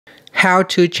how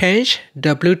to change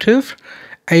the Bluetooth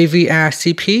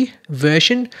AVRCP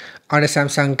version on the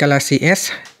Samsung Galaxy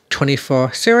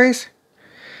S24 series.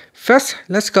 First,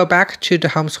 let's go back to the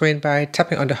home screen by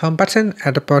tapping on the home button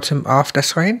at the bottom of the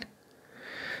screen.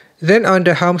 Then on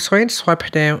the home screen,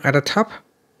 swipe down at the top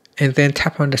and then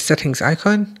tap on the settings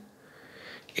icon.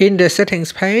 In the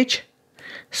settings page,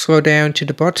 scroll down to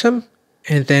the bottom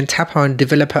and then tap on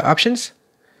developer options.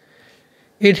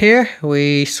 In here,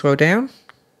 we scroll down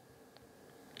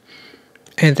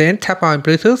and then tap on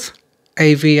Bluetooth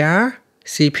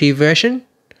AVRCP version.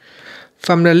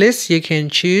 From the list, you can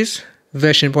choose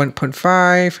version 1.5,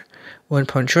 1.3,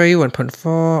 1.4,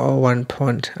 or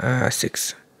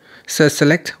 1.6. So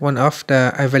select one of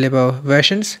the available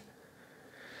versions.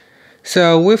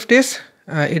 So with this,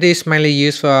 it is mainly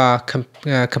used for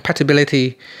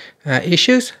compatibility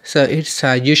issues. So it's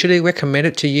usually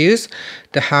recommended to use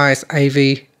the highest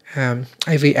AVRCP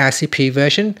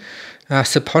version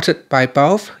supported by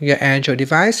both your Android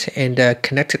device and the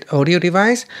connected audio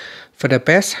device for the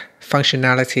best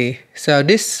functionality. So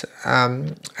this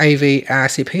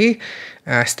AVRCP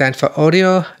stands for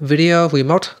Audio Video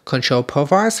Remote Control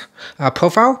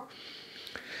Profile.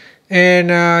 And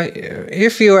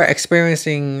if you are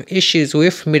experiencing issues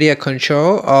with media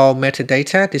control or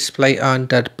metadata displayed on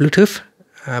the Bluetooth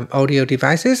audio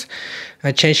devices,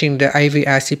 changing the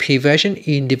AVRCP version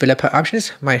in developer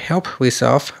options might help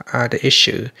resolve the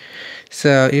issue.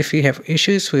 So if you have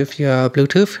issues with your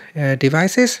Bluetooth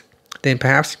devices, then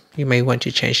perhaps you may want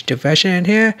to change the version in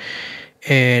here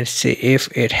and see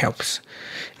if it helps.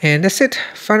 And that's it.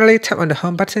 Finally, tap on the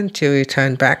home button to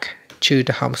return back to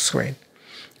the home screen.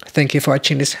 Thank you for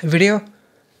watching this video.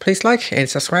 Please like and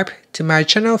subscribe to my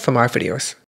channel for more videos.